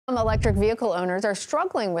Some electric vehicle owners are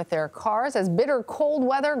struggling with their cars as bitter cold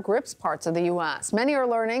weather grips parts of the U.S. Many are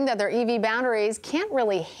learning that their EV batteries can't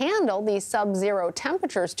really handle these sub-zero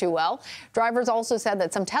temperatures too well. Drivers also said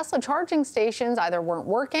that some Tesla charging stations either weren't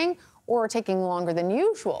working or taking longer than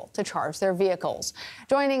usual to charge their vehicles.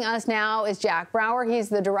 Joining us now is Jack Brouwer. He's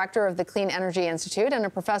the director of the Clean Energy Institute and a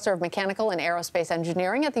professor of mechanical and aerospace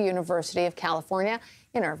engineering at the University of California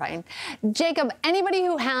in Irvine. Jacob, anybody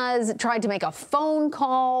who has tried to make a phone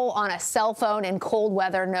call on a cell phone in cold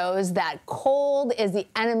weather knows that cold is the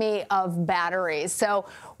enemy of batteries. So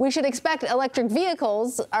we should expect electric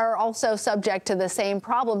vehicles are also subject to the same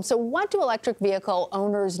problem. So what do electric vehicle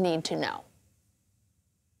owners need to know?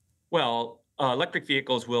 Well, electric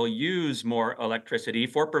vehicles will use more electricity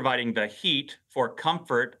for providing the heat for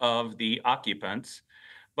comfort of the occupants,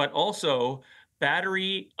 but also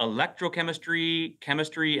battery, electrochemistry,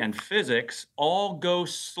 chemistry, and physics all go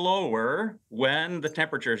slower when the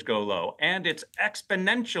temperatures go low, and it's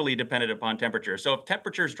exponentially dependent upon temperature. So if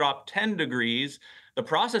temperatures drop 10 degrees, the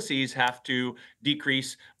processes have to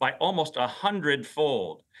decrease by almost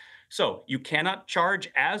 100-fold. So you cannot charge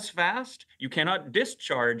as fast, you cannot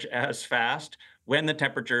discharge as fast when the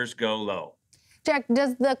temperatures go low. Jack,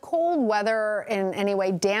 does the cold weather in any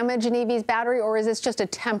way damage an EV's battery, or is this just a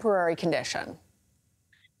temporary condition?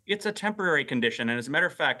 It's a temporary condition, and as a matter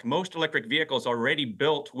of fact, most electric vehicles are already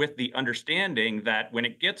built with the understanding that when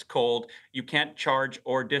it gets cold, you can't charge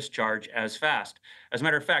or discharge as fast. As a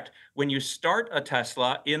matter of fact, when you start a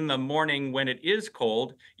Tesla in the morning when it is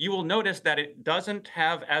cold, you will notice that it doesn't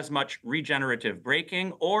have as much regenerative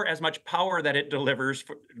braking or as much power that it delivers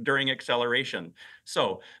during acceleration.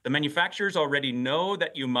 So the manufacturers already know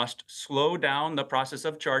that you must slow down the process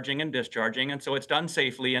of charging and discharging, and so it's done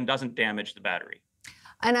safely and doesn't damage the battery.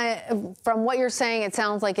 And from what you're saying, it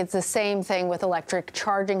sounds like it's the same thing with electric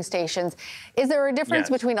charging stations. Is there a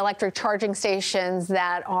difference between electric charging stations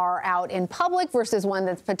that are out in public versus one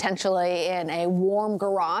that's potentially in a warm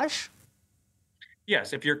garage?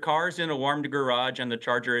 Yes, if your car's in a warmed garage and the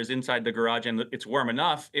charger is inside the garage and it's warm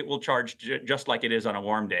enough, it will charge just like it is on a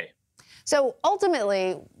warm day. So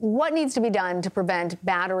ultimately, what needs to be done to prevent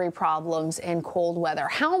battery problems in cold weather?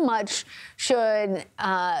 How much should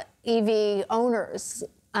EV owners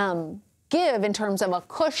give in terms of a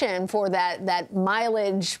cushion for that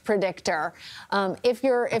mileage predictor if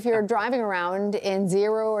you're driving around in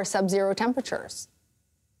zero or sub-zero temperatures?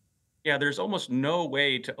 Yeah, there's almost no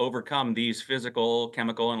way to overcome these physical,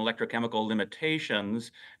 chemical, and electrochemical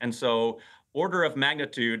limitations. And so order of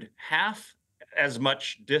magnitude, half as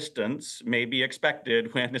much distance may be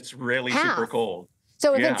expected when it's really super cold.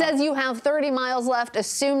 So if it says you have 30 miles left,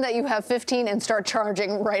 assume that you have 15 and start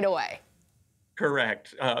charging right away.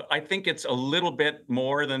 Correct. I think it's a little bit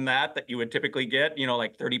more than that you would typically get,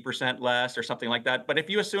 like 30% less or something like that. But if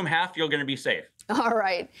you assume half, you're going to be safe. All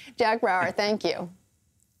right. Jack Brouwer, thank you.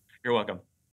 You're welcome.